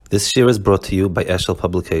This year is brought to you by Eshel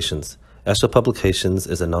Publications. Eshel Publications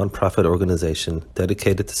is a non-profit organization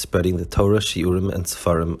dedicated to spreading the Torah, Shiurim, and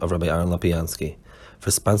Sefarim of Rabbi Aaron Lapiansky. For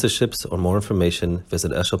sponsorships or more information,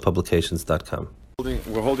 visit eshelpublications.com.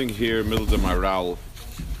 We're holding here Middle de Maral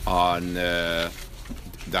on the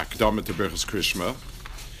Akdama to Berchus Krishma.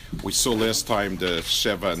 We saw last time the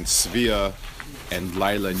Sheva and Svia and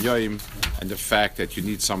Laila and Yoim, and the fact that you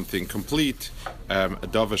need something complete,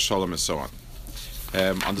 Adava Shalom and so on.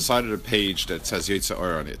 On the side of the page that says Yetzer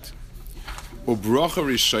Or on it. Ubrocha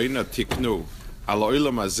Rishayna Tiknu Al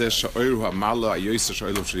Olam Hazeh Sha'oru Hamala Ayoyser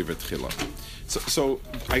Sha'olam Shri V'Tchila. So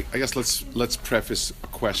I guess let's preface a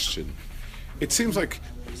question. It seems like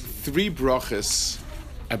three brachas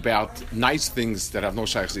about nice things that have no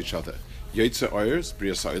shaykhs to each other. Yetzer Or is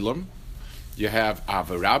Brias Olam. You have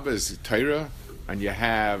Avarabba is Torah, and you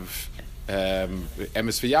have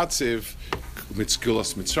Emes V'Yatziv,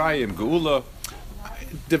 Mitzgulas Mitzrayim, Geula.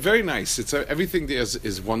 They're very nice. Everything there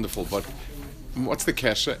is wonderful, but what's the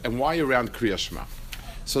kesha and why around Kriya Shema?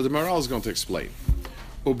 So the Maral is going to explain.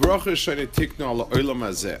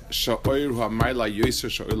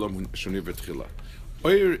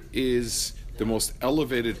 Oir is the most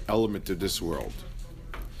elevated element of this world.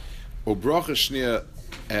 Tiknu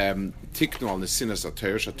al nesinas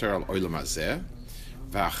atayr shatar al oilam hazeh,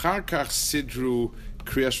 va'achar kach sidru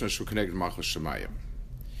Kriya Shema shu keneged malchus shemayim.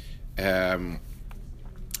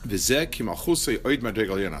 וזה כי מלכוסי עוד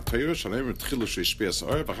מדרגה עליין התורה, שלהם התחילו שישפיע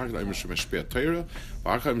הסעור, ואחר כך להם שמשפיע התורה,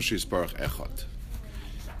 ואחר כך להם שיספרך אחד.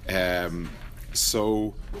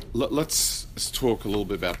 So let's talk a little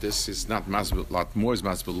bit about this. It's not a lot more, it's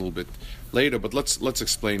a little bit later, but let's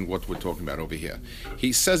explain what we're talking about over here.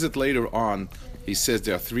 He says it later on. He says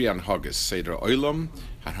there are three anhagas: Seder Olam,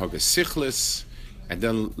 Anhagas Sichlis, and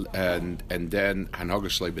then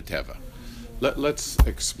Anhagas Shlei B'Teva. Let's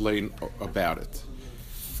explain about it.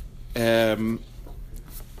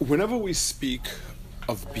 Whenever we speak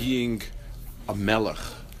of being a melech,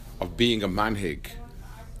 of being a manhig,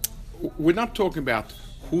 we're not talking about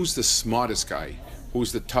who's the smartest guy,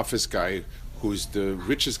 who's the toughest guy, who's the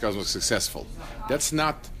richest guy, most successful. That's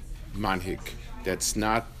not manhig. That's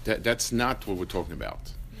not what we're talking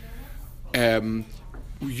about.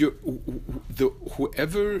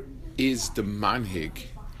 Whoever is the manhig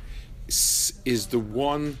is the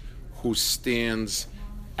one who stands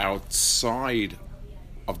outside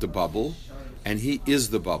of the bubble, and he is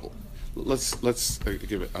the bubble. Let's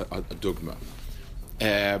give it a dogma.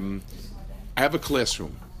 I have a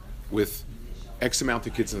classroom with X amount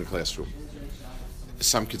of kids in the classroom.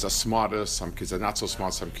 Some kids are smarter, some kids are not so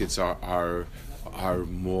smart, some kids are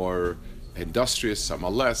more industrious, some are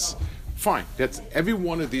less. Fine. That's every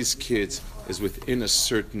one of these kids is within a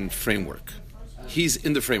certain framework. He's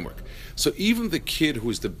in the framework. So even the kid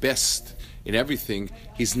who's the best in everything,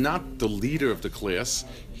 he's not the leader of the class,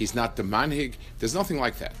 he's not the manhig, there's nothing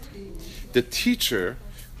like that. The teacher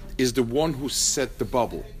is the one who set the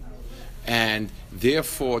bubble, and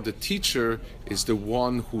therefore the teacher is the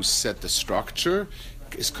one who set the structure,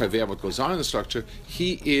 is kaver what goes on in the structure,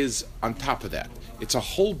 he is on top of that. It's a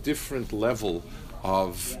whole different level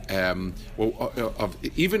of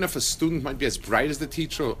even if a student might be as bright as the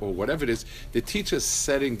teacher or whatever it is, the teacher is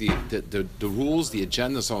setting the rules, the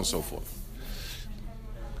agenda, so on and so forth.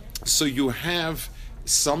 So you have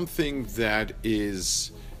something that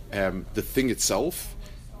is the thing itself,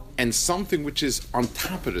 and something which is on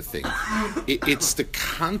top of the thing. It's the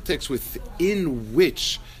context within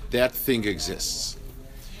which that thing exists.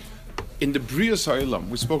 In the Brias Ha'olam,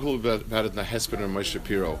 we spoke a little bit about it in the Hesped and Moshe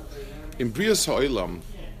Shapiro. In Brias Ha'olam,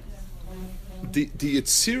 the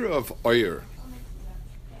Yetzirah of Oyer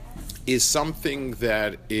is something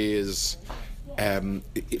that is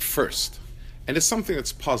first. And it's something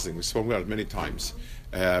that's puzzling. We've spoken about it many times.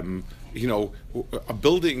 A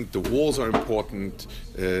building, the walls are important,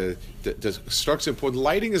 the structure is important,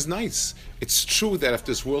 lighting is nice. It's true that if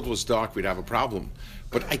this world was dark, we'd have a problem.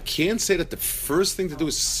 But I can't say that the first thing to do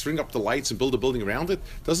is string up the lights and build a building around it.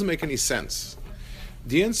 Doesn't make any sense.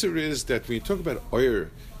 The answer is that when you talk about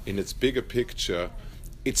Oyer in its bigger picture,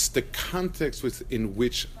 it's the context within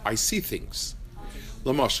which I see things.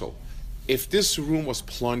 Lamashal, if this room was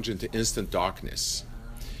plunged into instant darkness,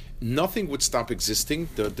 nothing would stop existing.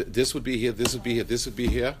 This would be here, this would be here, this would be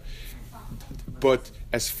here. But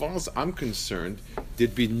as far as I'm concerned,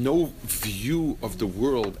 there'd be no view of the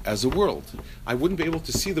world as a world. I wouldn't be able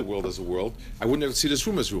to see the world as a world. I wouldn't be able to see this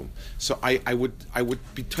room as a room. So I would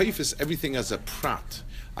be taifis everything as a prat.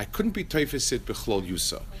 I couldn't be taifis it b'chlol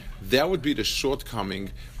yusa. That would be the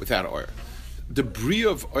shortcoming without Oyer. The bria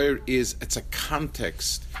of Oyer is, it's a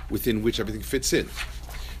context within which everything fits in.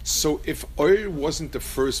 So if oil wasn't the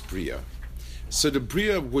first bria, so the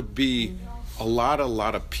bria would be a lot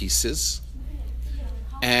of pieces,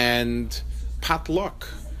 and potluck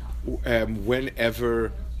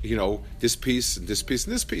whenever this piece and this piece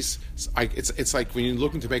and this piece. It's like when you're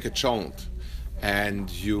looking to make a cholent, and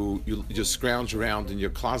you just scrounge around in your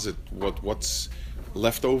closet what's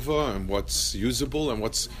left over and what's usable and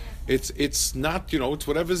it's not, it's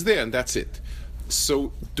whatever's there and that's it.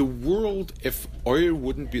 So the world, if oil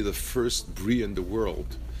wouldn't be the first bria in the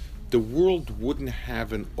world wouldn't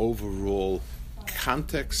have an overall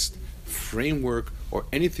context, framework, or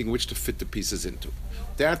anything which to fit the pieces into.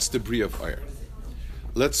 That's the bria of oil.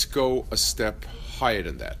 Let's go a step higher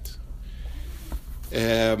than that.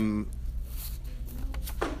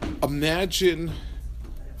 Imagine,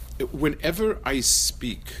 whenever I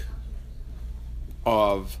speak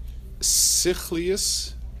of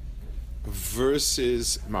sichlius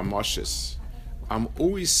versus mamashis, I'm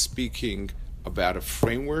always speaking about a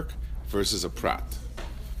framework versus a prat.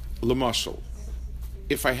 Lamashal,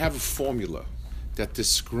 if I have a formula that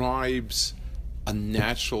describes a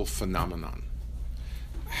natural phenomenon,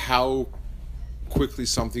 how quickly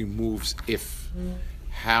something moves,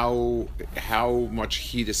 how much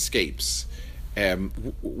heat escapes,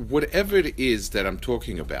 whatever it is that I'm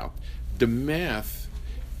talking about, the math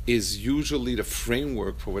is usually the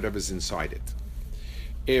framework for whatever's inside it.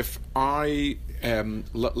 If I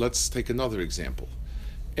let's take another example.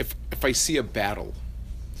 If I see a battle,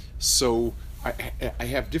 so I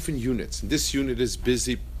have different units, and this unit is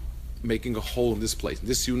busy making a hole in this place, and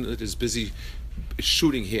this unit is busy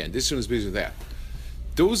shooting here, and this unit is busy with that.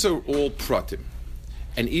 Those are all pratim,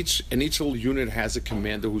 and each little unit has a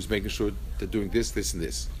commander who's making sure they're doing this, this, and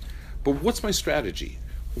this. But what's my strategy?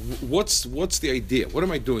 What's the idea? What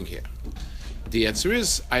am I doing here? The answer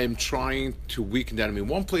is I am trying to weaken the enemy in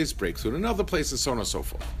one place, break through in another place, and so on and so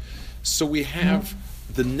forth. So we have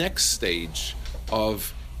the next stage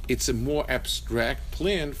of, it's a more abstract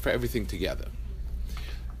plan for everything together.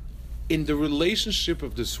 In the relationship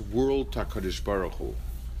of this world to HaKadosh Baruch Hu,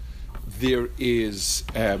 there is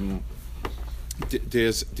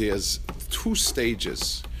there's two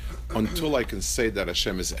stages until I can say that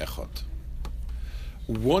Hashem is Echad.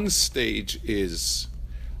 One stage is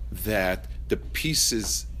that the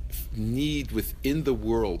pieces need within the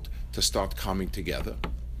world to start coming together.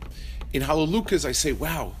 In Halalukas, I say,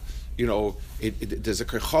 wow, there's a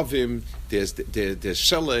Kerchavim, there's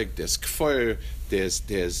Sheleg, there's Kfar, there's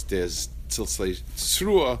Tzilzei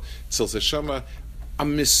Tzrua, Tzilzei Shema.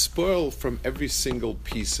 I'm mispoiled from every single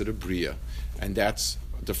piece of the Bria. And that's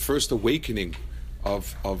the first awakening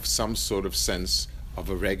of some sort of sense of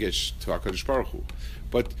a regesh to HaKadosh Baruch Hu.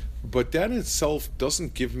 But that in itself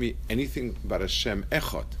doesn't give me anything about Hashem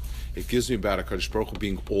Echad. It gives me about HaKadosh Baruch Hu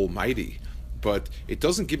being almighty. But it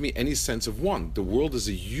doesn't give me any sense of one. The world is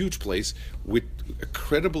a huge place with a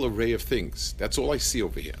credible array of things. That's all I see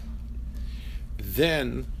over here.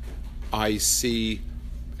 Then I see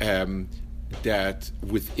that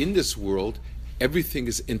within this world, everything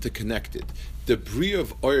is interconnected. The Bria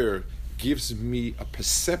of Oyer gives me a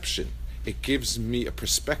perception. It gives me a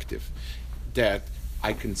perspective that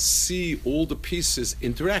I can see all the pieces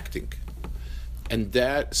interacting. And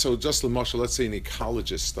that, so just Lamashal, let's say an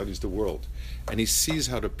ecologist studies the world, and he sees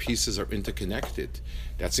how the pieces are interconnected.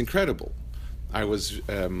 That's incredible. I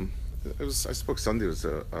spoke Sunday, it was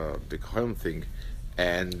a big home thing,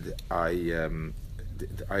 and I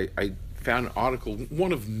found an article,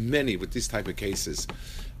 one of many with these type of cases,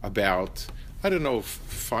 about,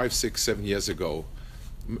 5, 6, 7 years ago,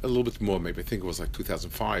 a little bit more maybe, I think it was like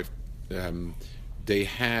 2005, they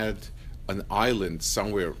had an island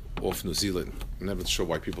somewhere off New Zealand. I'm never sure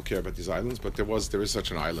why people care about these islands, but there is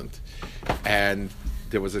such an island. And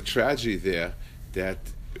there was a tragedy there that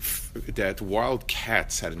wild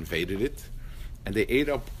cats had invaded it, and they ate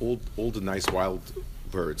up all the nice wild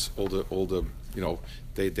birds, all the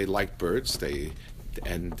they liked birds. They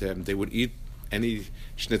would eat any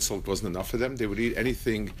schnitzel. It wasn't enough for them. They would eat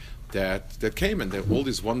anything that came, and all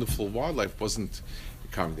this wonderful wildlife wasn't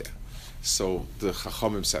coming there. So the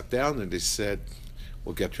Chachamim sat down and they said,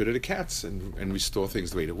 we'll get rid of the cats and restore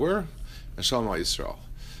things the way they were. And Shalom Al Yisrael.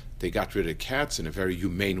 They got rid of the cats in a very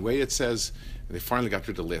humane way, it says. And they finally got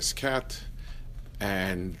rid of the last cat.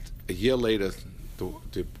 And a year later,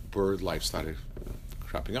 the bird life started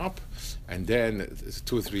cropping up. And then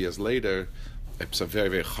 2 or 3 years later, a very,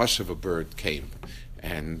 very hush of a bird came.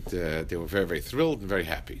 And they were very, very thrilled and very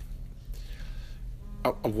happy.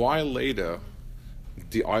 A while later,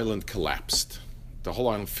 the island collapsed. The whole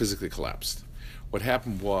island physically collapsed. What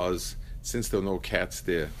happened was, since there were no cats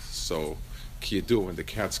there, so Kiyadu, when the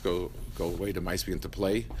cats go away, the mice begin to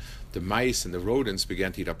play. The mice and the rodents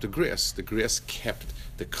began to eat up the grass. The grass kept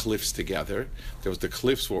the cliffs together. The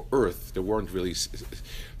cliffs were earth. They weren't really.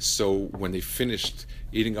 So when they finished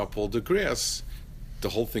eating up all the grass, the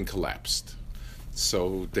whole thing collapsed.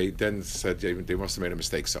 So they then said they must have made a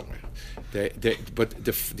mistake somewhere. But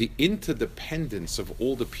the interdependence of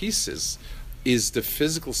all the pieces is the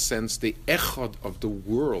physical sense, the echad of the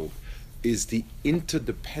world is the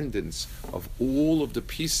interdependence of all of the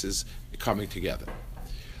pieces coming together.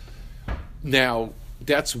 Now,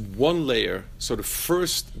 that's one layer. So the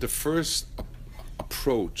first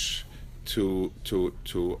approach to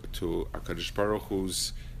HaKadosh Baruch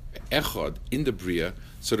Hu's echad in the Bria,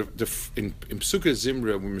 sort of in Psukei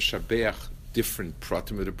Zimra we mishabeach different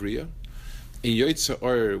pratim of the Bria. In Yotze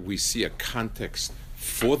Or we see a context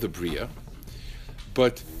for the Bria,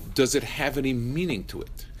 but does it have any meaning to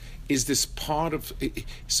it? Is this part of?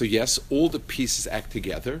 So yes, all the pieces act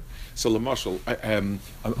together. So Lamashal,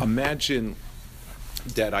 imagine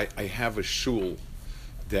that I have a shul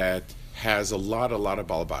that has a lot of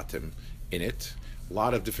balbatim in it, a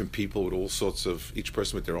lot of different people with all sorts of, each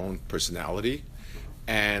person with their own personality,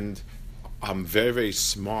 and I'm very, very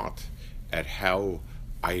smart at how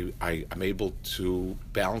I'm able to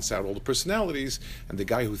balance out all the personalities, and the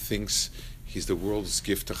guy who thinks he's the world's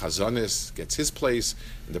gift to Chazanis gets his place,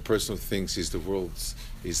 and the person who thinks he's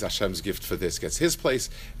Hashem's gift for this gets his place,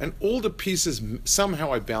 and all the pieces,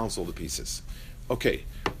 somehow I balance all the pieces. Okay,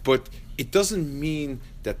 but it doesn't mean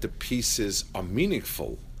that the pieces are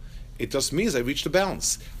meaningful. It just means I reached a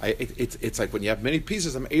balance. It's like when you have many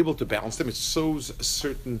pieces, I'm able to balance them. It shows a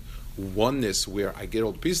certain oneness where I get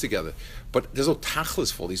all the pieces together. But there's no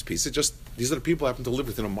tachlis for all these pieces. Just these are the people I happen to live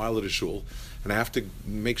within a mile of the shul, and I have to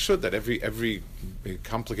make sure that every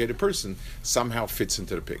complicated person somehow fits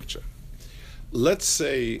into the picture. Let's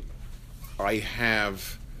say I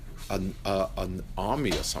have an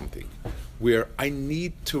army or something where I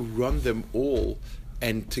need to run them all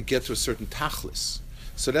and to get to a certain tachlis.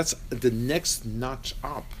 So that's the next notch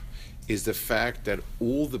up, is the fact that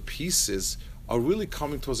all the pieces are really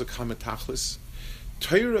coming towards a common tachlis.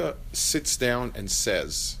 Torah sits down and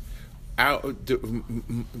says,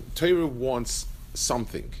 Torah wants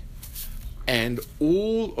something, and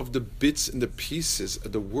all of the bits and the pieces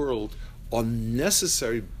of the world are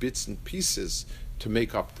necessary bits and pieces to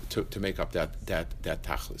make up that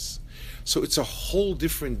tachlis. So it's a whole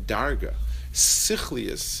different darga.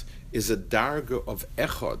 Sichlius is a darga of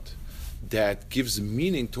echad that gives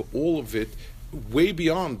meaning to all of it, way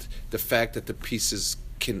beyond the fact that the pieces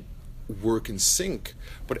can work in sync,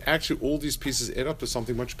 but actually all these pieces add up to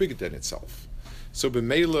something much bigger than itself. So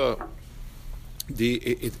b'meila,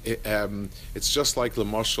 it's just like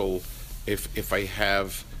Lamashal, if I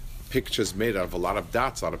have pictures made out of a lot of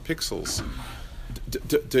dots, a lot of pixels,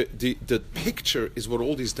 the picture is what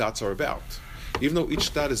all these dots are about. Even though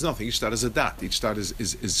each dot is nothing, each dot is a dot, each dot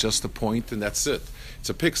is just a point and that's it. It's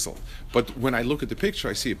a pixel. But when I look at the picture,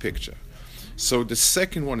 I see a picture. So the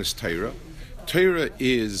second one is Torah. Torah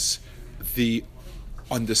is the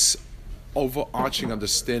overarching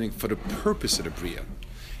understanding for the purpose of the Bria.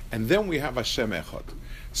 And then we have Hashem Echad.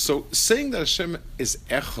 So saying that Hashem is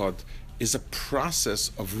Echad is a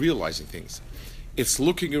process of realizing things. It's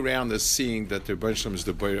looking around and seeing that the Rebbeinu Shalom is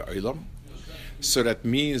the Boyer Olam. So that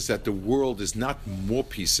means that the world is not more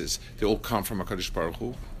pieces. They all come from HaKadosh Baruch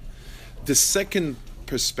Hu. The second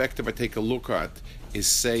perspective I take a look at is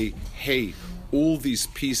say, hey, all these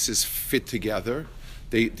pieces fit together.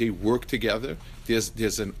 They work together.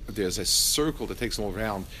 There's a circle that takes them all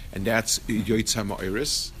around, and that's Yotzei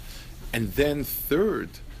Ma'iris. And then third,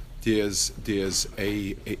 there's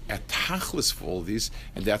a tachlis for all these,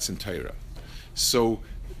 and that's in Torah. So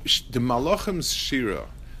the Malachim's Shira,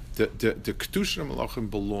 the Kedusha of Malachim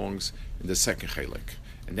belongs in the second chelik,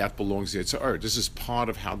 and that belongs in Yetzer Or. This is part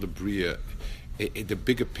of how the Bria, the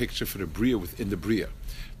bigger picture for the Bria within the Bria.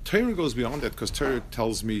 Torah goes beyond that because Torah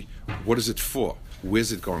tells me what is it for,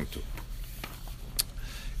 where's it going to.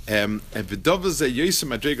 And v'dov ze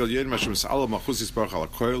yosem adregal yen mashum sa'ala machusis baruch ala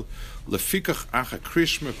koil lefikach acha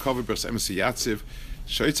krishma cover bers emes yatziv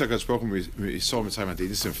shoytzak hasbrochen misol mitzayim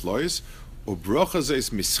adedis and flois ubrocha ze is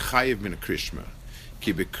mischayev min a krishma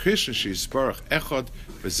ki bekrishma sheis baruch echad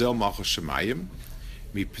v'zel malchus shemayim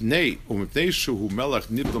mipnei shu hu melech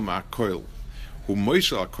nibdom ha'koil hu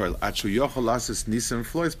moishel ha'koil at shu yochel lasis nisim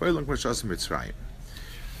flois b'olam k'mashas mitzrayim.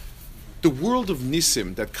 The world of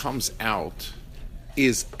nisim that comes out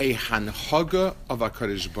is a hanhaga of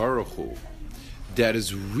HaKadosh Baruch Hu that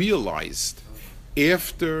is realized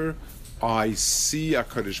after I see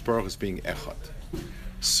HaKadosh Baruch Hu as being echad.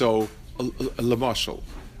 So, Lamashal,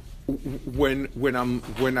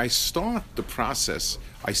 when I start the process,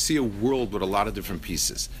 I see a world with a lot of different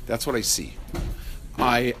pieces. That's what I see.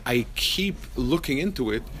 I keep looking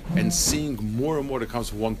into it and seeing more and more that comes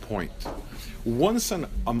to one point. Once I'm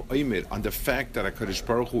oimid on the fact that HaKadosh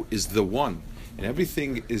Baruch Hu is the one, and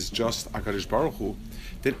everything is just HaKadosh Baruch Hu,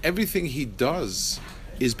 then everything he does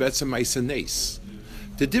is Betzem Ma'aseh Nes.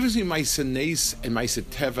 The difference between Ma'aseh Nes and Ma'aseh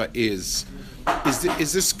Teva is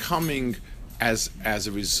this coming as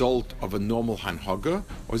a result of a normal hanhaga,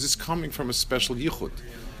 or is this coming from a special yichud?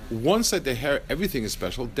 Once at the hair everything is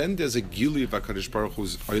special, then there's a gili of HaKadosh Baruch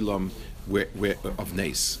Hu's olam of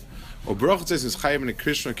Nes. O Baruch says in Chayim and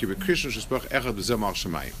Krishna ki beKrishna shesbach echad b'zeh mal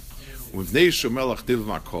shemayim. U'mvnei shomelach div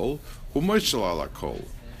ma'kol u'moishel ala kol.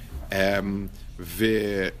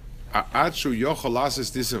 Ve'ad shu yochol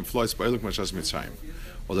lasis disem flois ba'iluk mashas mitzrayim.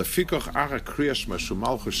 O lefikach ara kriyash mashu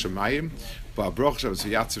malchus shemayim ba'abroch shem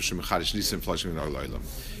tzviyatziv shemechadish disem flois min olam.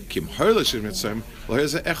 Kim hoylish mitzrayim lo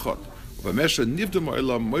heze echad. The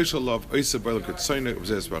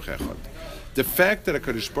fact that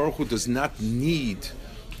HaKadosh Baruch Hu does not need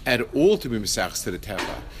at all to be Misachs to the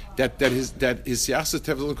Teva, that his Yachs to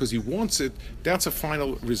the Teva because he wants it, that's a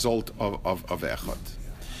final result of Echad.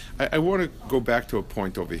 I want to go back to a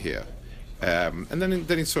point over here, and then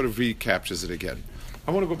he sort of recaptures it again.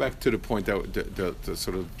 I want to go back to the point, the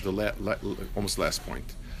sort of almost last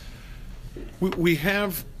point. We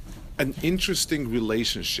have an interesting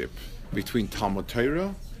relationship between Talmud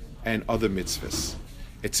Torah and other mitzvahs.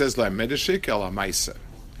 It says La Medeshik El HaMaisa.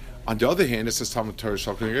 On the other hand, it says Talmud Torah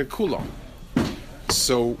Shalkei Kulam.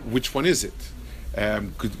 So which one is it?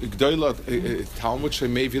 Talmud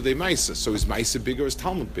Shemei V'Lei Maisa. So is Maisa bigger or is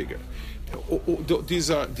Talmud bigger?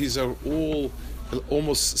 These are all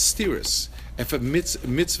almost steerers. If a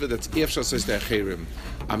mitzvah that's Efshar says the Acherim,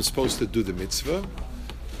 I'm supposed to do the mitzvah,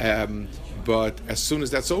 but as soon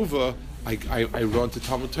as that's over, I run to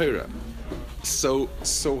Talmud Torah. So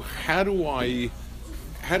how do I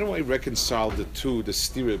reconcile the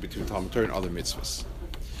steer between Talmud Torah and other mitzvahs?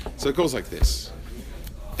 So it goes like this.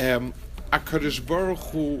 HaKadosh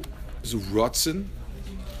Baruch Hu's Ratzon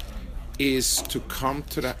is to come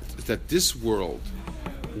to that this world,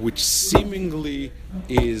 which seemingly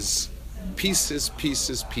is pieces,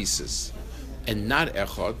 and not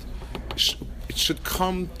echad, it should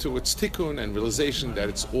come to its tikkun and realization that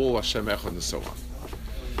it's all Hashem echad and so on.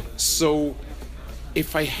 So,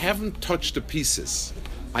 if I haven't touched the pieces,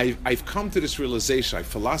 I've come to this realization, I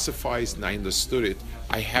philosophized and I understood it,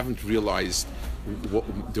 I haven't realized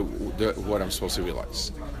what I'm supposed to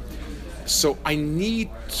realize. So I need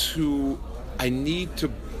to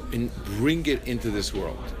bring it into this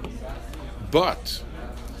world. But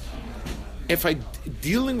if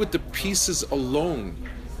dealing with the pieces alone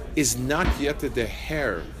is not yet the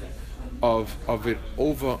hair of it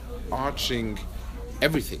overarching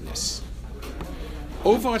everythingness.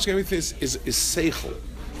 Overarching everything is seichel.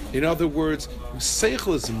 In other words,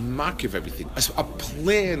 seichel is makiv everything. A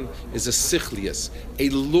plan is a sichlius. A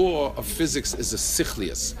law of physics is a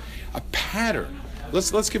sichlius. A pattern.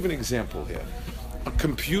 Let's give an example here.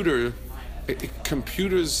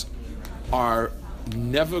 Computers are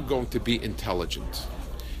never going to be intelligent.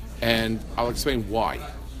 And I'll explain why.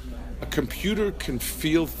 A computer can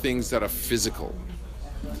feel things that are physical.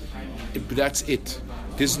 That's it.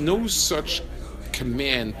 There's no such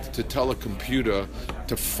command to tell a computer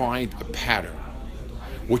to find a pattern.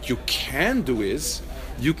 What you can do is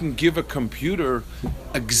you can give a computer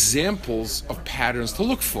examples of patterns to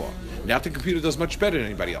look for. Now the computer does much better than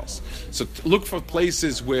anybody else. So look for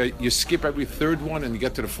places where you skip every third one and you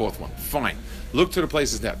get to the fourth one. Fine. Look to the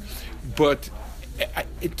places that. But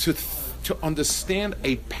to understand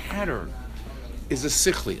a pattern is a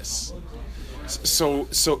sichlius. So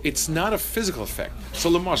it's not a physical effect. So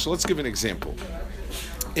Lamash, let's give an example.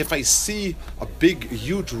 If I see a big,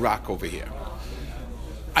 huge rock over here,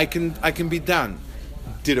 I can be done.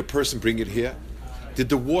 Did a person bring it here? Did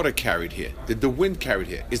the water carry it here? Did the wind carry it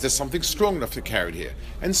here? Is there something strong enough to carry it here?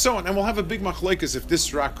 And so on. And we'll have a big machlekes if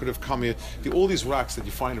this rock could have come here. All these rocks that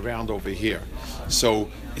you find around over here. So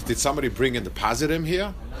did somebody bring in deposit them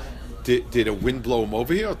here? Did a wind blow them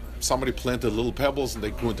over here? Somebody planted little pebbles and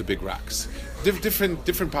they grew into big rocks.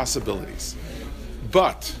 Different possibilities.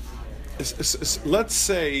 But let's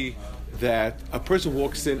say that a person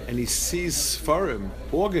walks in and he sees Sfarim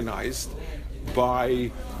organized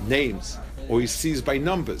by names, or he sees by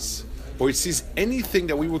numbers, or he sees anything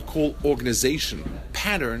that we would call organization,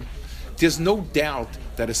 pattern. There's no doubt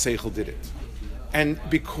that a seichel did it. And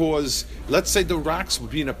because, let's say the rocks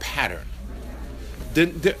would be in a pattern,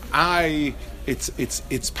 then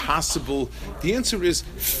it's possible. The answer is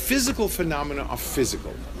physical phenomena are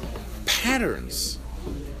physical. Patterns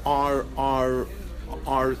are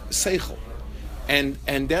seichel.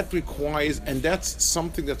 And that requires, and that's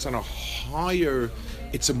something that's on a higher,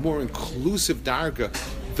 it's a more inclusive darga.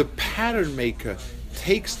 The pattern maker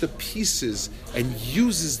takes the pieces and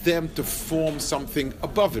uses them to form something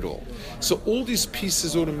above it all. So all these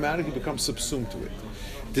pieces automatically become subsumed to it.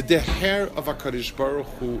 The deher of HaKadosh Baruch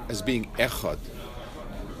Hu as being echad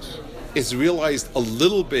is realized a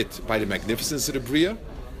little bit by the magnificence of the Bria,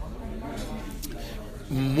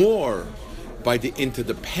 more by the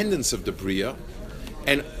interdependence of the Bria,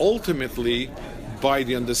 and ultimately by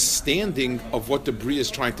the understanding of what the Bria is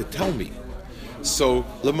trying to tell me. So,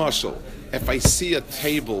 Lamashal, if I see a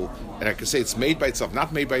table and I can say it's made by itself,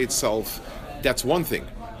 not made by itself, that's one thing.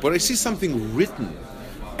 But I see something written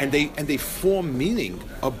and they form meaning,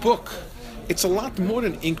 a book. It's a lot more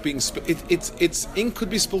than ink being spilled. It's ink could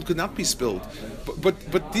be spilled, could not be spilled.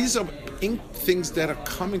 But these are ink things that are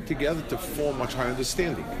coming together to form much higher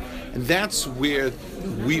understanding. And that's where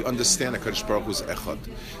we understand HaKadosh Baruch Hu's echad.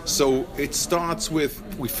 So it starts with,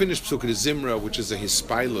 we finish Pesukei Zimra, which is a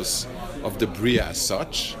hispilus of the Bria as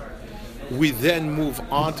such. We then move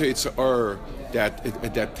on to its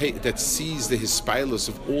that sees the hispilus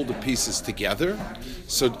of all the pieces together.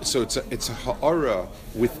 So it's a ha'ara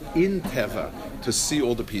within Teva to see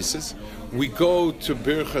all the pieces. We go to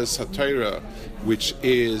Birchas HaTorah, which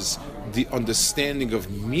is the understanding of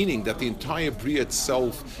meaning, that the entire Bria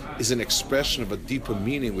itself is an expression of a deeper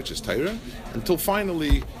meaning, which is Torah, until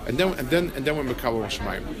finally, and then we're Mekabel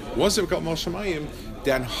Shemayim. Once we're Mekabel Shemayim,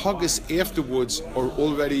 then Haggis afterwards are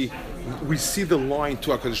already, we see the line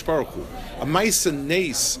to HaKadosh Baruch Hu. A Maisa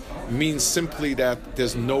Nes means simply that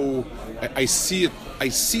there's no, I see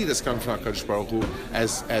this coming from HaKadosh Baruch Hu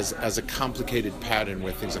as a complicated pattern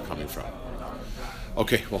where things are coming from.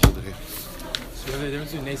 Okay, we'll hold it here. So the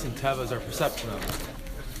difference between Nes and Teva is our perception of it.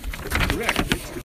 Correct.